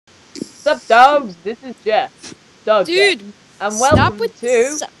up, dogs? This is Jeff. Dog Dude, Jeff. And stop welcome with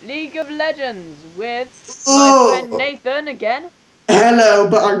to League of Legends with my friend Nathan again. Hello,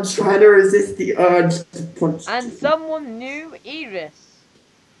 but I'm trying to resist the urge to punch. And someone new, Idris.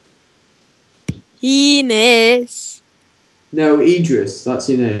 Penis. No, Idris, that's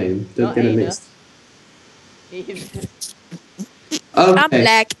your name. Don't get it mixed. Okay.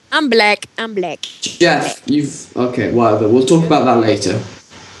 I'm black. Jeff, okay, whatever. We'll talk about that later.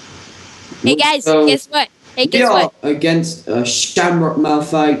 Hey guys, guess what? We are against a Shamrock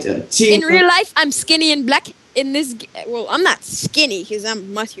Malphite team. In real life, I'm skinny and black. In this, well, I'm not skinny because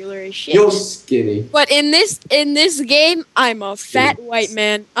I'm muscular as shit. You're skinny. But in this game, I'm a fat white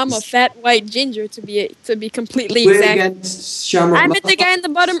man. I'm a fat white ginger to be completely We're exact. against Shamrock I'm at the guy in the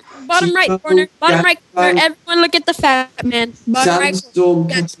bottom right corner. Bottom right corner. Everyone look at the fat man. Sandstorm,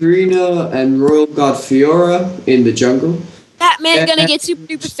 Katarina, and Royal Guard Fiora in the jungle. That man's gonna get super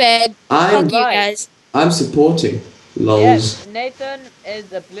duper fed. Fuck you guys. I'm supporting. Lols. Yes, Nathan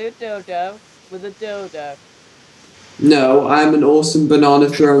is a blue dildo with a dildo. No, I'm an awesome banana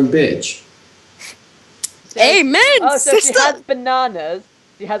throwing bitch. Amen, so she has bananas.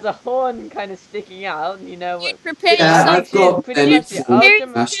 She has a horn kind of sticking out. You know what? I've got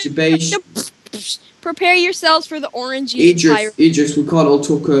masturbation. Prepare yourselves for the orangey Idris, we can't all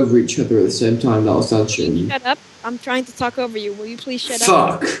talk over each other at the same time. That'll sound shitty. Shut up. I'm trying to talk over you. Will you please shut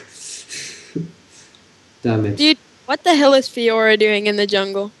up? Fuck. Damn it. Dude, what the hell is Fiora doing in the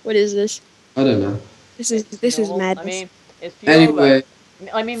jungle? What is this? I don't know. This is madness. I mean, it's Fiora. Anyway.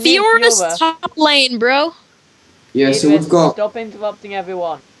 Fiora's top lane, bro. Yeah, so we've got... Stop interrupting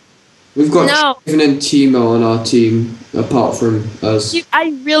everyone. We've got Steven and Timo on our team, apart from us. I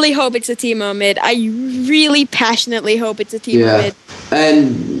really hope it's a Timo mid. I really passionately hope it's a Timo mid.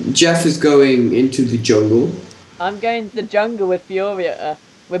 And Jeff is going into the jungle. I'm going to the jungle with Fiora.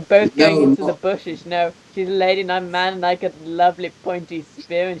 We're both going into the bushes. No, she's a lady and I'm a man and I got a lovely pointy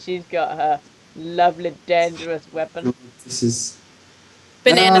spear and she's got her lovely dangerous weapon. This is...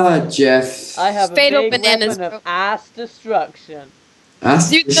 Banana. Ah, Jeff. I have Fatal a big bananas, weapon of ass destruction.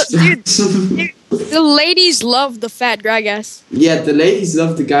 Dude, the ladies love the fat Gragas. Yeah, the ladies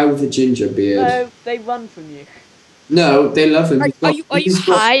love the guy with the ginger beard. No, they run from you. No, they love him. Are you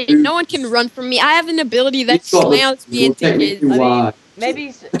high? No one can run from me. I have an ability that slams me into his...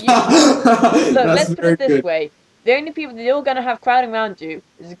 Maybe... Look, let's put it this way. The only people that you're going to have crowding around you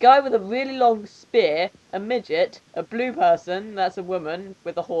is a guy with a really long spear, a midget, a blue person, that's a woman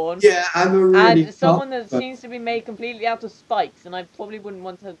with a horn. Yeah, I'm a really... And someone that seems to be made completely out of spikes, and I probably wouldn't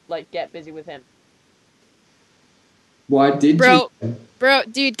want to, like, get busy with him. Why did you? Bro,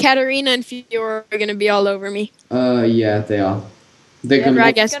 dude, Katarina and Fiora are going to be all over me. Yeah, they are. They're going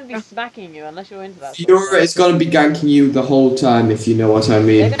to be smacking you unless you're into that. Fiora is going to be ganking you the whole time, if you know what I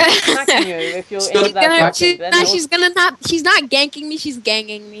mean. They're going to be smacking you if you're into that. She's not ganking me, she's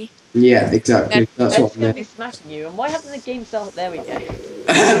ganging me. Yeah, exactly. That's what going to be smacking you. And why hasn't the game started? There we go.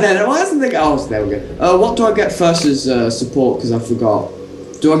 Why hasn't the game... Oh, there we go. What do I get first as support? Because I forgot.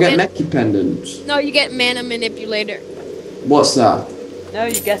 Do I get Meki Pendant? No, you get Mana Manipulator. What's that? No,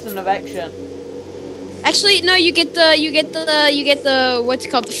 you get an eviction. Actually, no, you get the what's it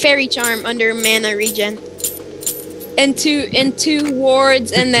called, the Fairy Charm under Mana Regen. And two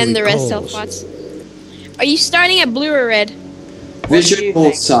wards, and then the rest health pots. Are you starting at blue or red? Vision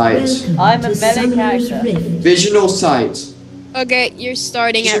or sight? I'm a melee character. Vision or sight? Okay, you're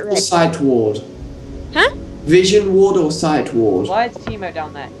starting at red. Vision or sight ward? Huh? Vision ward or sight ward? Why is Timo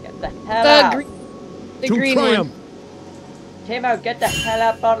down there? Get the hell out. The green one. Timo, get the hell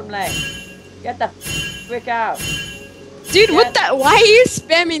out bottom lane. Get the frick out. Dude, what the? Why are you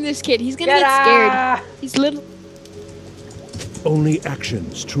spamming this kid? He's gonna get scared. He's little. Only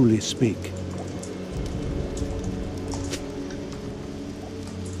actions truly speak.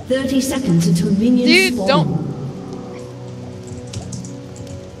 30 seconds until minions spawn. Don't.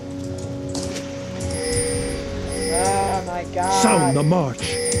 Oh my god. Sound the march.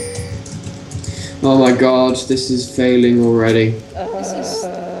 Oh my god, this is failing already.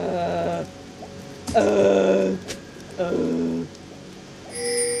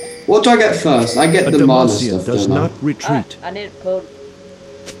 What do I get first? I get the mana stuff. Does not retreat. I need code.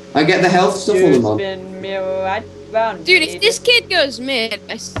 I get the health stuff or the mana? Dude, if this kid goes mid,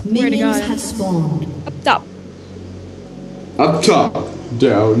 I swear to God. Have spawned. Up top. Up top,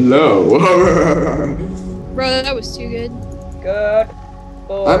 down low. Bro, that was too good. Good.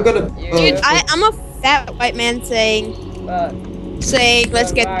 I'm gonna. Dude, I'm a fat white man saying,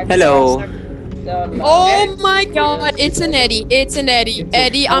 let's get. Hello. Oh my God, it's an Eddie. It's an Eddie.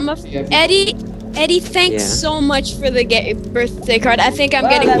 Eddie, Eddie, thanks Yeah. so much for the birthday card. I think I'm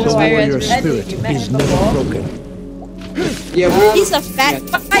getting that's The close all by right. warrior res. Eddie, spirit you met is him never before? broken. Yeah, we He's a fat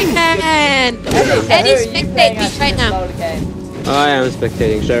white man. Eddie, so who Eddie, are you spectate playing me as in right this now. LOL game? I am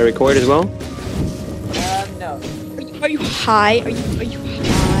spectating. Should I record as well? No. Are you high? Are you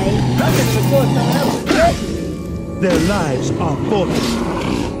high? I'm gonna record someone else's birthday. Their lives are forfeit.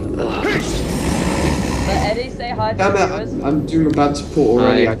 But Eddie, say hi to the viewers. I'm doing a bad support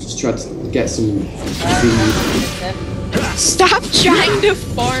already. Hi. I just tried to get some food. Stop trying to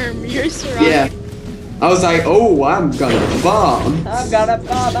farm. You're surrounded. Yeah. I was like, oh, I'm gonna farm. I'm gonna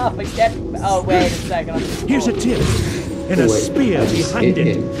farm up and get. Oh, wait a second. Here's a tip. And a Oh, wait, spear I just behind hit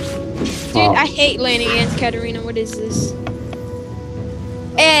it. him. Dude, I hate landing against Katarina. What is this?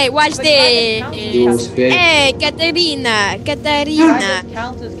 Hey, watch this. Dual spin. Hey, Katarina. Katarina.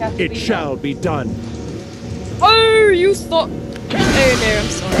 Counters It shall be done. Oh, you thought. Oh, no, I'm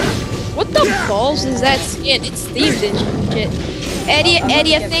sorry. What the balls is that skin? It's themed and shit. Eddie,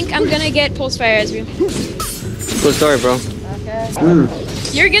 I think I'm gonna get pulse fire as well. Cool story, bro. Okay.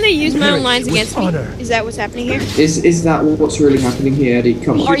 You're gonna use my own lines With against me. honor. Is that what's happening here? Is that what's really happening here, Eddie?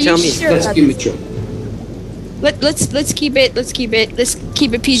 Come on. Are you tell me. sure? Let's be mature. Let's keep it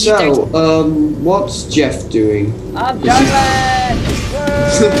PG-13. So, what's Jeff doing? I'm juggling!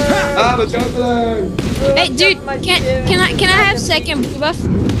 I'm a juggler! Hey, dude, can I have second blue buff,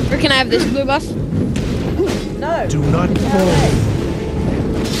 or can I have this blue buff? No! Do not fall.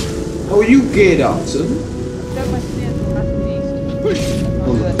 Oh, you geared up, son. Show my skin from Master Beast.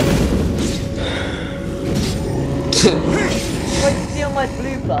 Wait, steal my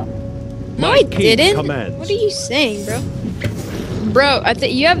blue buff. No, My I king didn't. commands. What are you saying, bro? Bro, I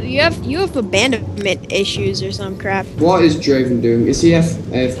think you have abandonment issues or some crap. What is Draven doing? Is he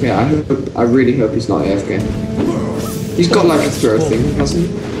AFK? I really hope he's not AFK. He's got like a throw thing, hasn't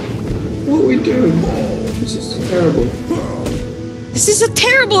he? What are we doing? This is terrible. This is a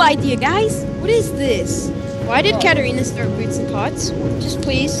terrible idea, guys. What is this? Why did Katarina start boots and pots? Just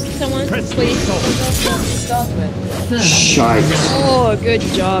please, someone, Press please. Start with. Shite. Oh, good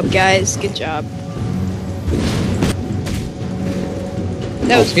job, guys. Good job.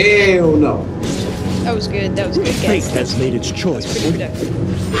 That was Hell no. that was good. That was good, Fate guys. has made its choice. Pretty productive.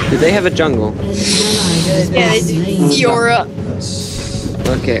 Do they have a jungle? Yeah, they do. Fiora.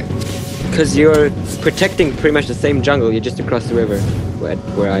 Okay. Because you're protecting pretty much the same jungle, you're just across the river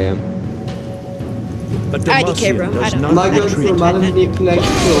where I am. But IDK, bro. Demacia I does don't not Am I going retreat. for a mana manipulation or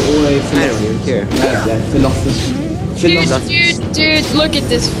a I don't even care. Dude, look at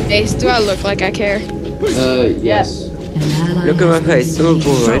this face. Do I look like I care? Yes. Look at my face, so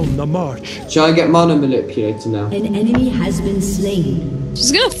bored. From the march. Shall I get mana manipulator now? An enemy has been slain.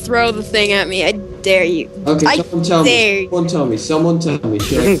 She's gonna throw the thing at me. I dare you. Okay, I someone tell dare me. Someone tell me.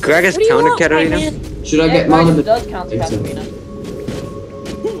 Doesn't Gragas What do you counter want, my Katarina? man? Should I Yeah, get mana Gragas does counter manipulator? Katarina.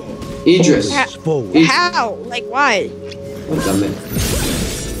 Idris. Ha- Forward. How? Like, why? Oh, damn it.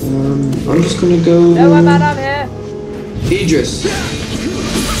 I'm just gonna go. No, I'm out of here! Idris.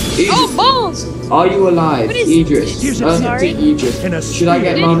 Oh, balls! Are you alive? What is Idris. this? Sorry? Idris. And a Should I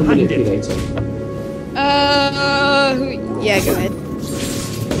get spear mana behind it. manipulator? Yeah, go ahead.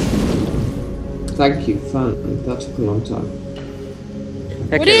 Thank you. Fine. That took a long time.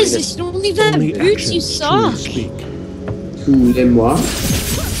 Heck, What is Katarina. this? You don't even have Only boots, you actions truly suck. speak. Coulez-moi.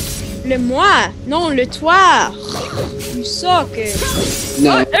 Le moi. Non, le toi. You suck.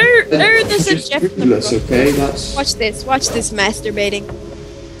 No. There's a Just Jeff ridiculous, number. okay? That's. Watch this masturbating.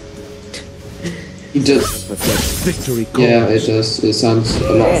 He does. Victory calls. Yeah, it does. It sounds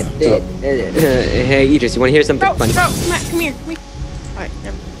a lot. Hey, Idris, you want to hear something Bro, funny? come here. Alright,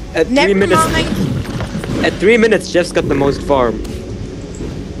 At never 3 minutes, mind. at 3 minutes, Jeff's got the most farm.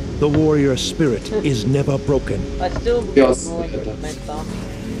 The warrior spirit is never broken. I still Yes. more next time.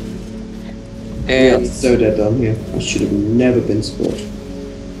 Yeah, And so dead down here. I should have never been sport.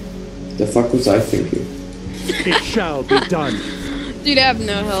 The fuck was I thinking? It shall be done. Dude, I have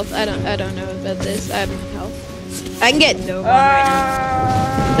no health. I don't know about this. I have no health. I can get no one right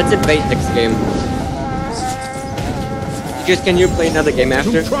now. let's invade next game. Idris, can you play another game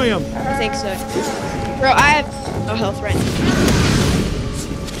after? To triumph. I think so. Bro, I have no health right now.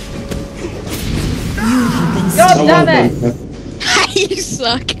 God damn it! You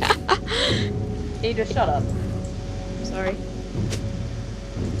suck. Idris, shut up. Sorry.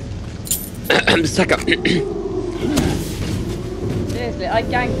 Suck up. Seriously, I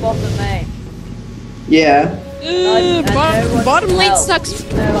ganked bottom lane. Yeah. And no one Bottom lane helped. sucks.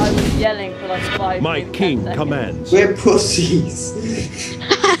 No, I was yelling for like 5 My maybe 10 king seconds. commands. We're pussies.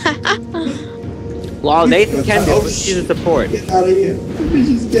 Well, Nathan can do it, Oh, but she's a support. Get out of here. Let me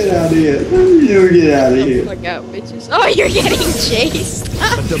just get out of here. You get out of here. Fuck out, bitches. Oh, you're getting chased. A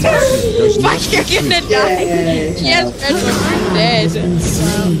democracy does not Fuck, you're gonna die. Yes, Red One, you're dead.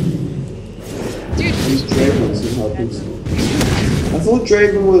 Dude, Draven was some helpers. I thought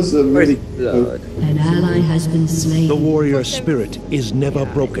Draven was a really... Blood. An ally has been slain. The warrior spirit is never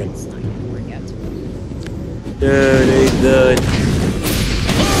broken. Nathan.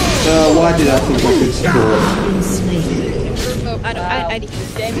 Why did I think I could score? Been slain. oh, I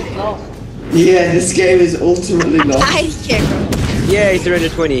This game is lost. Yeah, this game is ultimately lost. can't go. Yay,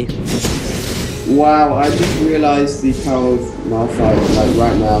 320. Wow, I just realized the power of Malphite, like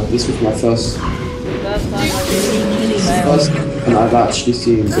right now. This was my first and I've actually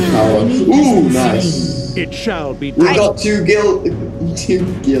seen the power. Ooh, nice. It shall be We done. got two gills.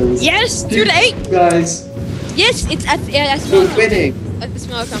 Yes, Two dude, 8. guys. Yes, it's at We're small. winning. Let the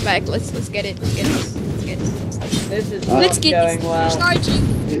smell come back. Let's get it. Let's get it. This is Let's not get going this. well. Charging.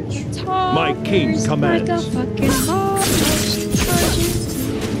 Bitch. My king commands. Like a fucking horse.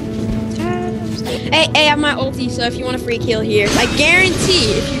 Charging. Hey, I have my ulti, so if you want a free kill here, I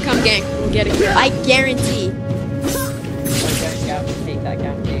guarantee if you come gank, we'll get a kill. I guarantee. Take that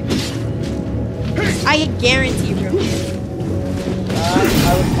guarantee. I guarantee, bro. I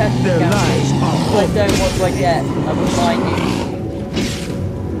will test the Their lives guarantee. are If I don't, what do I get? I will find you.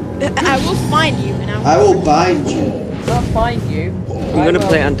 I will find you, and I will bind you. I'll find you. I'm gonna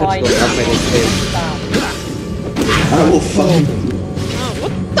play Untouchable. I'll play this game. I will find you.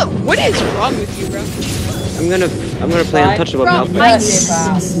 what is wrong with you, bro? I'm gonna play Fine. Untouchable Bro, now. my- Been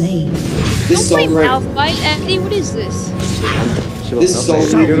slain. This Don't play song right. Malphite, Eddie. What is this? This is all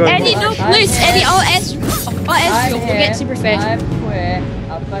You're going- Eddie, no, I'm please, here. Eddie. I'll ask you. I'm We'll here. get super fast. I'm queer.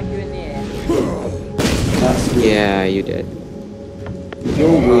 I'll fuck you in the ear. That's good. Yeah, you did.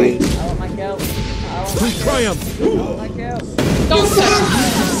 You're right. I want my girl. I want my girl. Triumph. I want my girl. Don't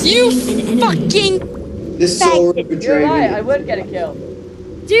touch me. You fucking This soul Faggot. You're right. I betrayed me. would get a kill.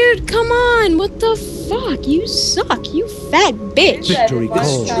 dude. Come on. What the fuck? You suck. You fat bitch. You said Victory if I was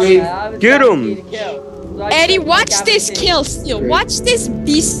calls. down there, I was Get guaranteed him. a kill. So I Eddie, took my watch this guarantee. kill steal. Watch this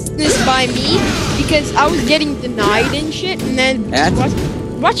beastness by me because I was getting denied and shit, and then That's-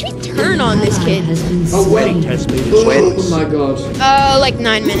 watch me turn on this Ally kid. has been Oh slain. wait. Has made its Oh choice. my god. Like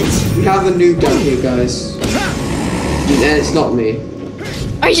 9 minutes. We have a noob down here, guys. And it's not me.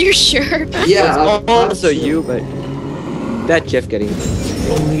 Are you sure? Yeah, I'm Also you, but that Jeff getting.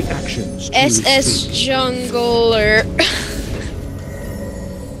 Only actions. to SS speak. jungler.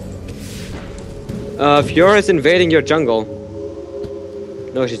 Fiora's invading your jungle.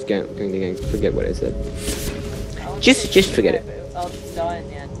 No, she's going to gang. Forget what I said. Just forget it. I'll just die in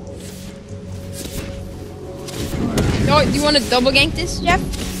the end. No, do you want to double gank this, Jeff?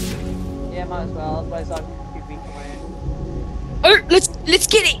 Yeah, might as well. Otherwise, I'm too weak for my own. Let's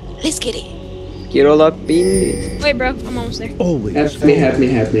get it. Let's get it. Get all up in. Wait, bro, I'm almost there. Always. Help me, I'm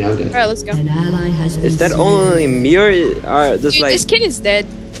dead. All right, let's go. An ally has been Is that slain. only me or just Dude, like this kid is dead.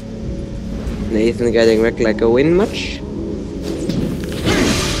 Nathan getting wrecked like a win much?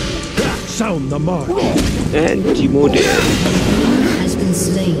 Sound the mark. And Timo dead. Has been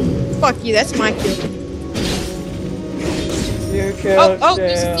slain. Fuck you, that's my kill. You Oh,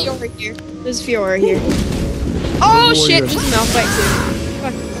 there's a Fiora here. There's a Fiora here. Oh shit, there's a Malphite too.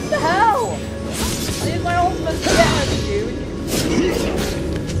 Fuck. What the hell? I used my ultimate to get at you.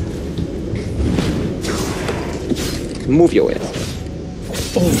 Move your ass.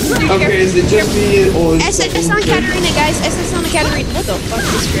 Okay, is it just me or is SS on Katarina, guys. SS on the Katarina. What the fuck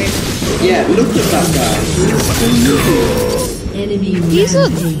is great? Yeah, look at that Enemy He's a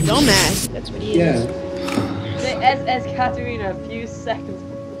rampage. dumbass. That's what he guy. is. Yeah. The SS Katarina a few seconds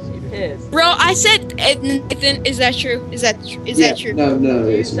before she appears. Bro, I said, Nathan, is that true? Is that true? Is that true? No, A few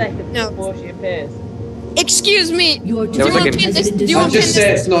it's seconds No. before she appears. Excuse me. Your That was turret like a- has been Do you I want destroyed. just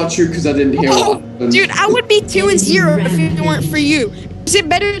said it's not true because I didn't hear Oh, what happened. dude, I would be 2 and 0 if it weren't for you. Is it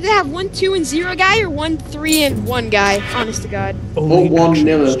better to have 1 2 and 0 guy or 1 3 and 1 guy? Honest to God. Only Or 1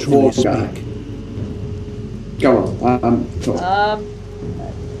 actions 0 truly 4 guy. speak. Go on, I'm talking.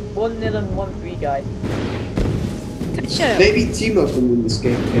 1-0 and 1-3 guy. Shut up. Maybe Timo can win this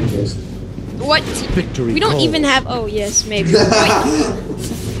game first. What? Victory We don't calls. even have. Oh yes, maybe.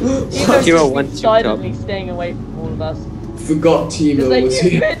 Timo's Timo just wants to silently staying away from all of us. Forgot Timo It's like, was you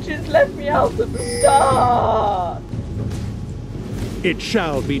here. bitches left me out at the start! It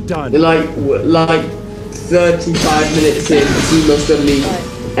shall be done. Like 35 minutes in, Timo suddenly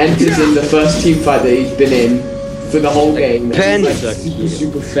enters in the first team fight that he's been in for the whole game. pen Like, suck.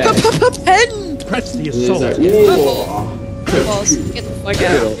 super fast. Pen. Press the And it's assault. like, whoa. Balls. Get the fuck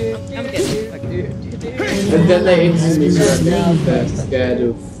out. I'm getting the fuck out. And then they instantly realize they're scared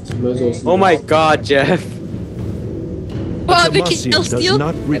of muzzles. Oh my god, Jeff. Well, the Demacia kill does steal.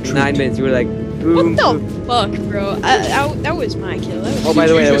 not At retreat. 9 minutes, you were like, What boom. the boom. fuck, bro? That was my kill. That was Oh, by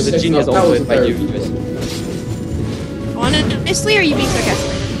the way, that was a That genius was ultimate by very you. good. honestly, or are you being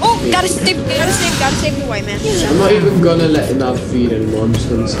sarcastic? Oh, gotta save the white man. I'm not even gonna let him have feed anymore. I'm just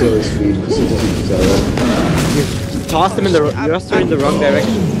gonna steal his feed because he doesn't deserve it. Tossed him in the, tossed her in the wrong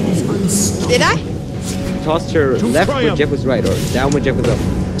direction. Did I? Tossed her To left when triumph. Jeff was right, or down when Jeff was up.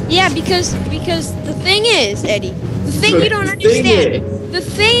 Yeah, because the thing is, Eddie, the thing you don't The thing understand. The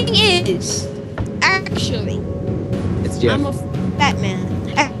thing is, actually, It's Jeff. I'm a fat man.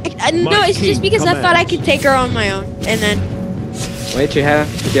 No, My it's just king because I thought I commands. could take her on my own, and then Why didn't you have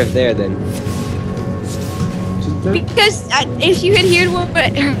Jeff there then? because if you had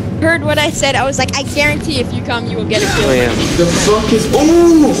heard what I said, I was like, I guarantee if you come, you will get a kill. Oh yeah. The fuck is?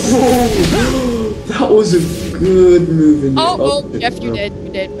 Oh, that was a good move in the Oh, ultimate. Jeff, you're dead,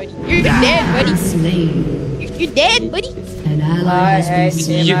 buddy. You're dead, buddy. Slain. You're dead, buddy. An ally has been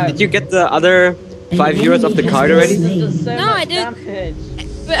slain. Did you get the other 5 euros off the card already? Does so No, much I didn't. damage.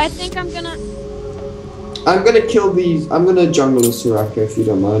 But I think I'm gonna. I'm gonna kill these. I'm gonna jungle a Soraka if you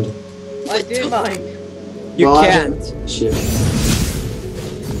don't mind. I do mind. You Well, I can't. don't- Shit.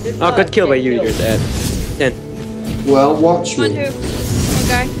 Oh, good kill by you, you're dead. 10. Well, watch One, me. two.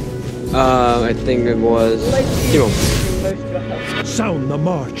 Okay. I think it was Timo. Sound the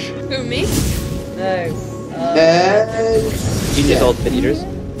march. Who, me? No. And Genius Yeah. ultimate eaters.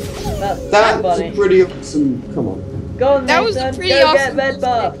 That's that's funny. pretty awesome. Come on. Go on, That was a Nathan. pretty Go awesome get red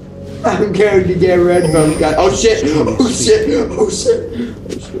buff. I'm going to get red bone guy. Oh shit! Oh shit! Oh shit! Oh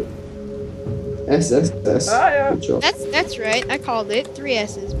shit! SSS. Fire. Good job. That's right. I called it. 3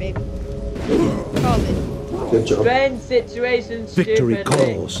 S's, baby. Called it. Good job. Friend situation Victory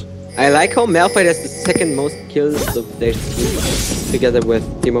stupidly. calls. I like how Malphite has the second most kills of their team, together with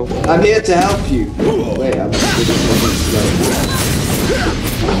Timo. I'm here to help you. Wait, I'm really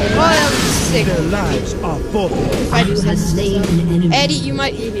Oh, that was sick. Their lives are forfeit. If I do You have something. slain an enemy. Eddie, you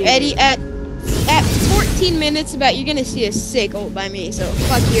might. Eddie, at 14 minutes, about you're gonna see a sick ult by me. So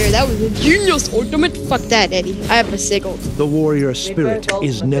fuck you. That was a genius ultimate. Fuck that, Eddie. I have a sick ult. The warrior spirit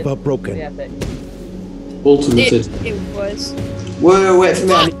is never broken. ultimated. It was. Wait for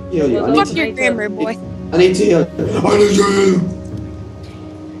me. I need to heal you. Fuck your grammar, boy. I need to heal you. I need to heal you.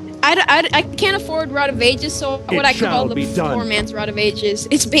 I can't afford Rod of Ages, so what I shall call the be done. poor man's Rod of Ages.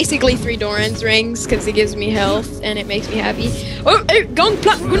 It's basically 3 Doran's rings because it gives me health and it makes me happy. Oh, hey,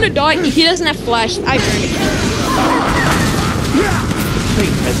 gonna die. He doesn't have flash. I burned it.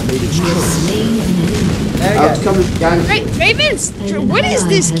 Fate has made its choice. Slain an enemy. There I'll we go. come and gank you. Ravens, what is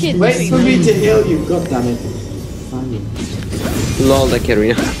this kid Wait doing? for me to heal you. God damn it. Fine. Lol, that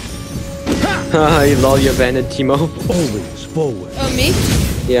Karina. Haha, you lol, you abandoned Timo. Always forward. Oh, me?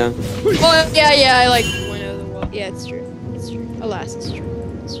 Yeah. Oh, yeah, I like went over the wall. Yeah, it's true. It's true. Alas, it's true.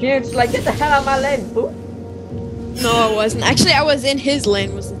 You're just like, get the hell out of my lane, fool. No, I wasn't. Actually, I was in his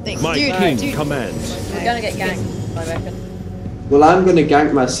lane was the thing. My Dude, king dude. commands. We're gonna get ganked, I reckon. Well, I'm gonna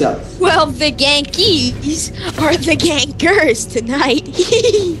gank myself. Well, the Gankies are the gankers tonight.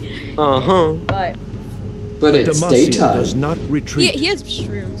 Uh-huh. Right. But it's Demacia daytime. does not retreat. he has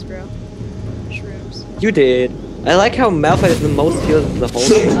shrooms, bro. Shrooms. You did. I like how Malphite has the most kills in the whole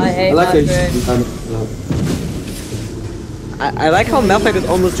game. I hate like that it. I like how Malphite is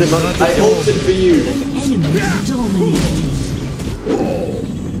almost the most. I ulted for you. Enemy dominated.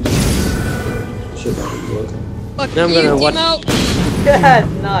 Shit, that was good. Fuck Now I'm you, gonna watch- Timo.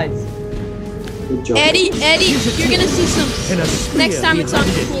 Nice. Good job. Eddie, you're gonna see some. In a spear Next time it's on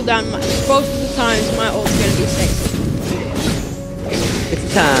behind it. cooldown, both of the times my ult's gonna be sexy.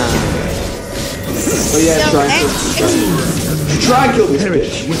 It's time. Oh yeah, So, try and kill this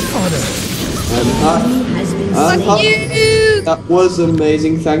Perish bitch. with honor. Has been Uh, Fuck you! That was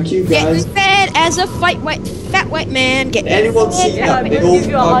amazing. Thank you, Get guys. fed as a fat white man. Get Anyone see Yeah, that? I'm They gonna all give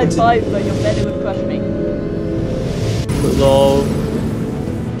you a high targeted- five, but your belly would crush me. Lol.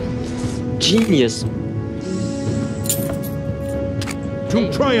 Genius. To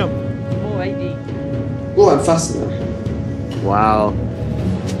triumph. 4 AD. Oh, I'm faster now. Wow.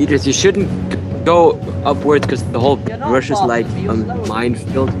 Idris, you shouldn't go upwards because the whole You're not rush is fast, like but you're a slow.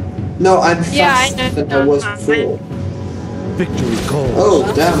 minefield. No, I'm Yeah, I faster know. than I was before. Victory calls. Oh,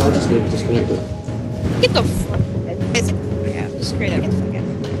 damn, I just need to disconnect it. Get the fuck out. Straight up, get the fuck out.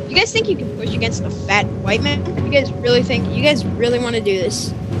 You guys think you can push against a fat white man? You guys really want to do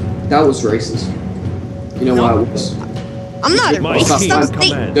this? That was racist. You know why it was? I'm not a My racist. king I'm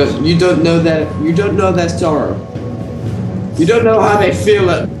saying- commands. You don't know that. You don't know that sorrow. You don't know how they feel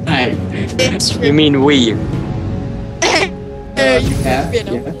at night. You mean we? Yeah, yeah.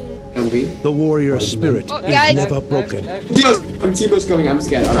 And we. The warrior spirit Oh, is guys. never broken. Timo's coming, I'm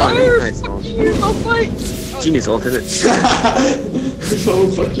scared. I'll fight. Genius alternate. Oh,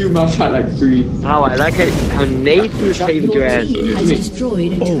 fuck you, man. I like 3. How I like it. How Nathan saved your ass. Team has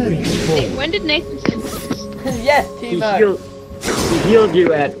destroyed a turret. Wait, when did Nathan say Yes, He Timo. healed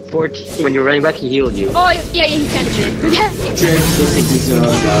you at 14. When you were running back, he healed you. Oh, yeah, he kind of did. James doesn't deserve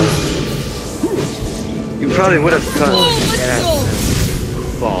that. You probably would have cut. Oh, let's go.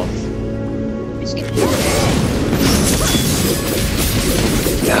 False. Let's get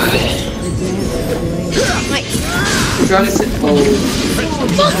I'm trying to sit. Oh,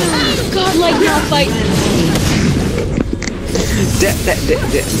 God, like now fight.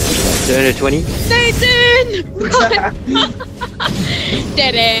 Turn 20. Nathan! Run!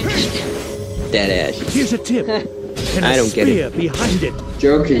 Dead end. Dead ass. Here's a tip. And I a don't get it. spear behind it.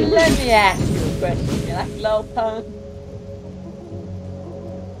 joking. Let me ask you a question, you like little punk.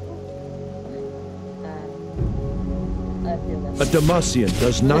 I feel A that. Demacian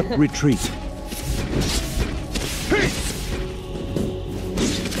does not retreat.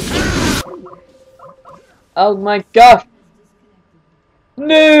 Oh my gosh!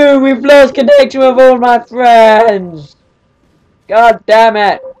 No, we've lost connection with all my friends! God damn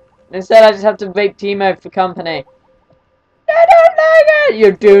it! Instead I just have to bait Timo for company. I don't like it!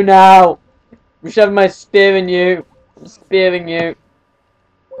 You do now! I'm shoving my spear in you. I'm spearing you.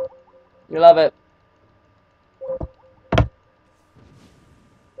 You love it.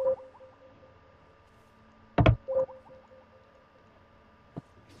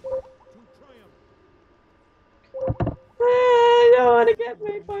 I don't want to get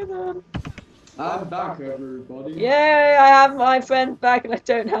made by them. I'm back, everybody. Yay, I have my friends back and I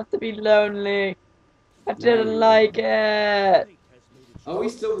don't have to be lonely. I didn't like it. Are we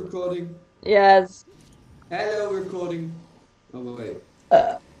still recording? Yes. Hello, recording. Oh, wait.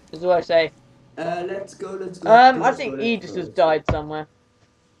 Is what I say. Let's go. I think Idris has died somewhere.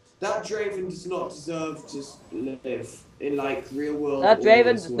 That Draven does not deserve to live in, like, real world. That or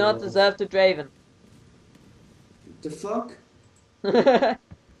Draven this does not world. deserve to Draven. The fuck? That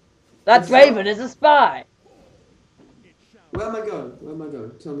Draven is a spy. Where am I going? Where am I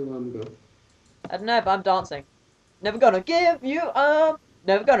going? Tell me where I'm going. I don't know, but I'm dancing. Never gonna give you up.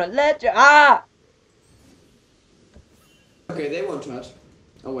 Never gonna let you. Ah! Okay, they won't touch.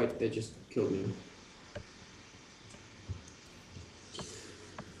 Oh wait, they just killed me.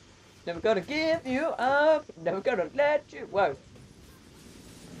 Never gonna give you up. Never gonna let you. Whoa.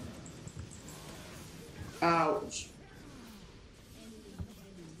 Ouch.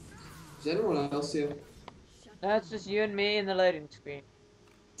 Is anyone else here? No, it's just you and me in the loading screen.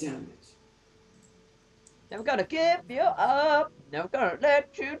 Damn it. Never gonna give you up. Never gonna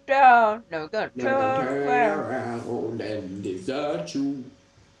let you down. Never gonna Never gonna turn turn around. around and desert you.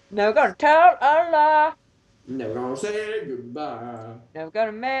 Never gonna tell a lie. Never gonna say goodbye Never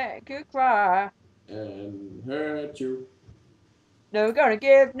gonna make you cry. and hurt you. Never gonna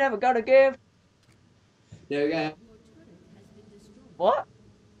give. Never gonna give. Never gonna. What?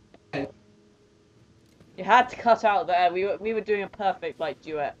 You had to cut out there. We were doing a perfect like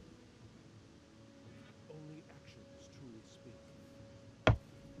duet. Only actions truly speak.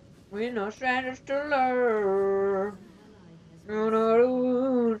 We're no strangers to love.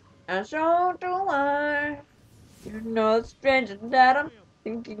 No, and so do I. You're no stranger that I'm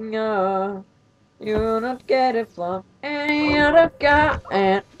thinking of. You'll not get it from any other guy,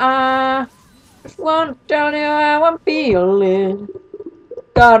 and I just want to tell you how I'm feeling.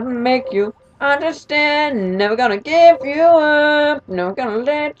 Gotta make you understand. Never gonna give you up. Never gonna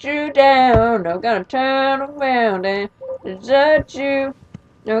let you down. Never gonna turn around and desert you.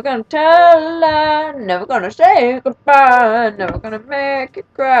 Never gonna tell a lie. Never gonna say goodbye. Never gonna make you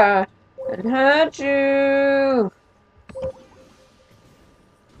cry and hurt you.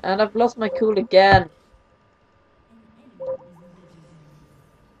 And I've lost my cool again.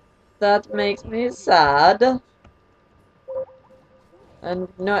 That makes me sad. And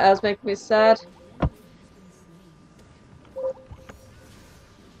you know what else makes me sad?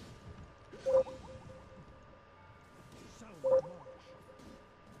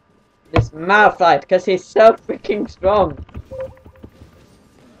 This Malphite, because he's so freaking strong. The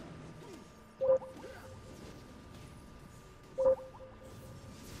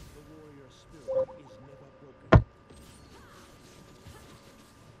warrior spirit is never broken.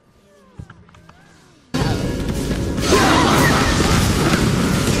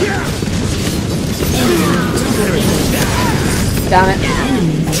 Damn it.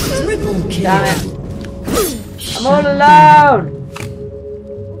 Triple kill. Damn it. I'm all alone!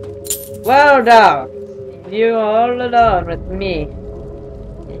 Well done! You are all alone with me.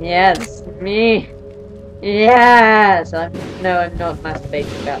 Yes, me. Yes! No, I'm not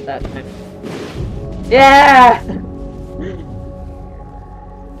masturbating about that time. Yeah!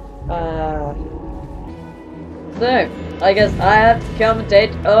 So, I guess I have to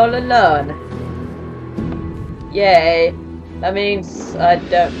commentate all alone. Yay. That means I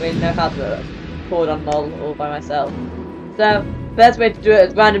don't really know how to record on LOL all by myself. So, best way to do it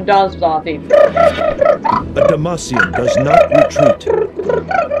is random dance party. A Demacian does not retreat.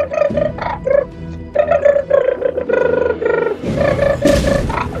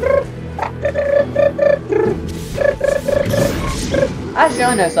 Actually,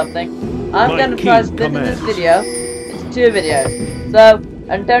 I know something. I'm My gonna try king splitting this commands. video into 2 videos. So,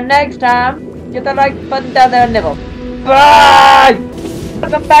 until next time, get the like button down there and nibble. Bye!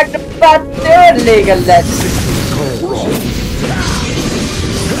 Welcome back to part 2 of League of Legends.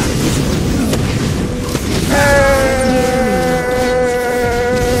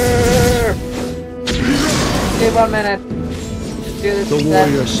 Okay, 1 minute. Do this The reset.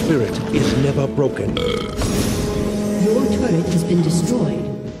 warrior spirit is never broken. Your turret has been destroyed.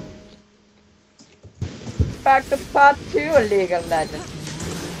 Back to part 2 of League of Legends.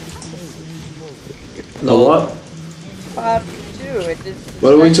 The what? Part 2. It is.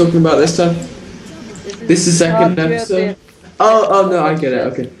 What are we talking about this time? This is second part 2 of episode? Oh no, I get it,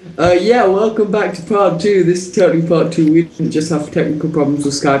 okay. Yeah, welcome back to part 2. This is totally part 2. We didn't just have technical problems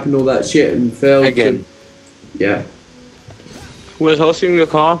with Skype and all that shit and failed. Again. Yeah. Who is hosting the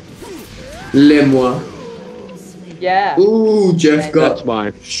call? Le-moi. Yeah. Ooh, Jeff got That's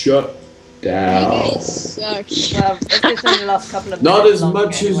mine. shut down. Sucks. Well, it's just in the last couple of Not minutes as long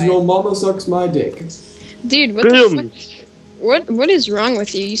much as anyway. your mama sucks my dick. Dude, what the Boom. fuck? What is wrong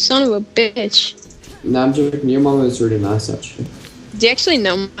with you? You son of a bitch. Nah, I'm joking. Your mama is really nice, actually. Do you actually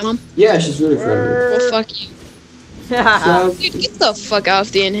know my mom? Yeah, she's really friendly. Well, fuck you. So, Dude, get the fuck off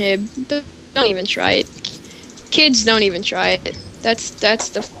the inhib. Don't even try it. Kids don't even try it. That's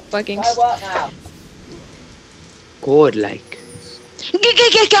the fucking. By what now? God, like.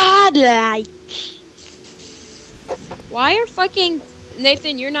 Godlike. Why are fucking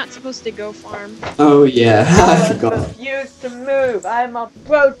Nathan? You're not supposed to go farm. oh yeah, I I forgot. refuse to move. I'm a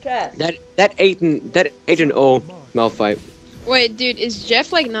protest. That 8 and 0 Malphite. Wait, dude, is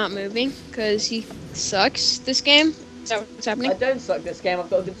Jeff like not moving? Cause he sucks this game. Is that what's happening? I don't suck this game. I've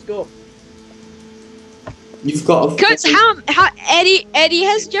got a good score. You've got a. Cause how Eddie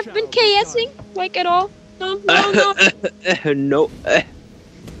has Jeff been KSing like at all? No. No.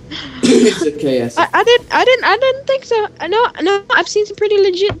 It's a KS. I didn't think so. No, I've seen some pretty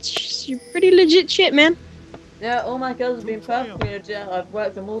legit shit, man. Yeah, all my kills have been perfectly legit. I've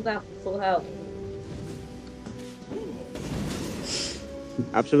worked them all down for full health.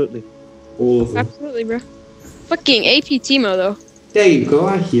 Absolutely. All of them. Absolutely, bro. Fucking AP Timo though. There you go.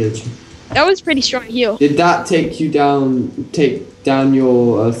 I healed you. That was pretty strong heal. Did that take you down? Take down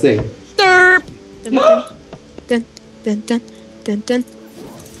your thing? Derp. Dun dun dun dun dun dun.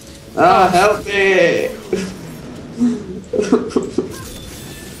 Ah, help me!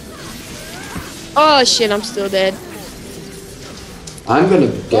 Oh shit, I'm still dead. I'm gonna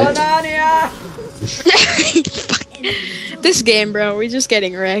Go get. down here! This game, bro, we're just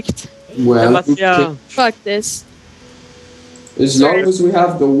getting wrecked. Well, Yeah. Fuck this. as long as we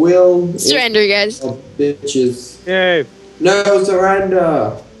have the will. Surrender, guys. Of bitches. Yay. No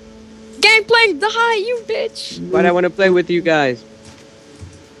surrender. Gangplank, die, you bitch. But I want to play with you guys.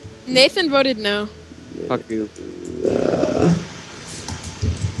 Nathan voted no. Fuck you.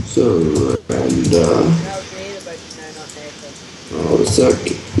 Surrender. No, it's neither, but no, not Nathan. I'll suck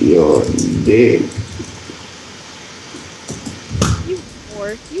your dick. You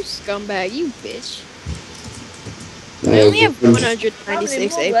whore, you scumbag, you bitch. I I only have How many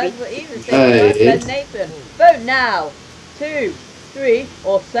 196 more AP. words were either Hey, saying it's- than Nathan? Vote now! 2, 3,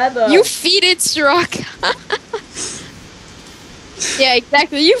 or 7. You feed it, Sirach. Yeah,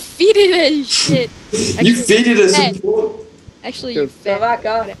 exactly. You feed it as shit. You feed it as Hey. support. Actually, you Good. fed.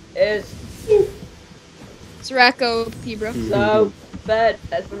 Soraka is Sirach OP, bro. so fed!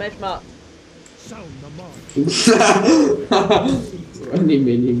 Exclamation mark. Sound the mark. 20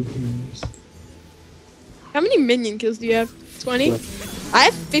 million kills. How many minion kills do you have? 20? I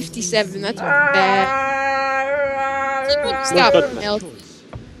have 57. That's bad. Stop. Mel.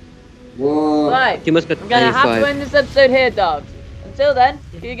 What? Right, He must be I'm gonna have to 95. end this episode here, dogs. Until then,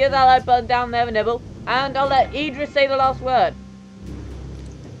 you get that like button down there, Nibble, and I'll let Idris say the last word.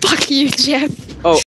 Fuck you, Jeff. Oh.